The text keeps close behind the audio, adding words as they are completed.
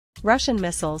Russian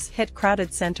missiles hit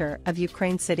crowded center of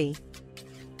Ukraine city.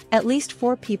 At least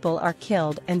 4 people are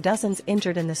killed and dozens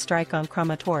injured in the strike on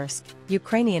Kramatorsk,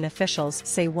 Ukrainian officials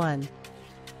say. 1.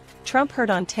 Trump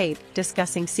heard on tape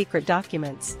discussing secret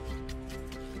documents.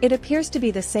 It appears to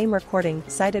be the same recording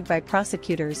cited by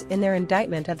prosecutors in their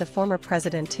indictment of the former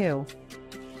president. 2.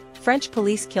 French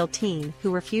police kill teen who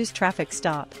refused traffic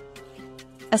stop.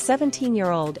 A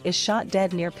 17-year-old is shot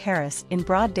dead near Paris in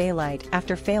broad daylight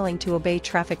after failing to obey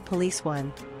traffic police.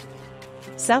 1.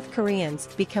 South Koreans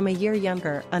become a year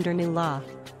younger under new law.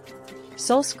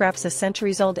 Seoul scraps a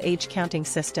centuries-old age counting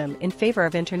system in favor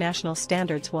of international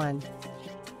standards. 1.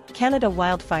 Canada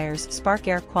wildfires spark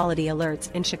air quality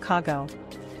alerts in Chicago.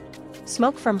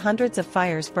 Smoke from hundreds of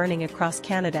fires burning across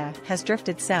Canada has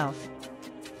drifted south,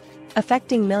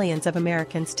 affecting millions of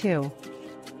Americans. 2.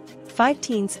 5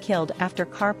 teens killed after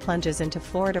car plunges into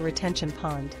Florida retention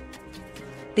pond.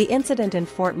 The incident in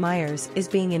Fort Myers is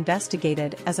being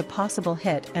investigated as a possible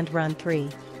hit and run. 3.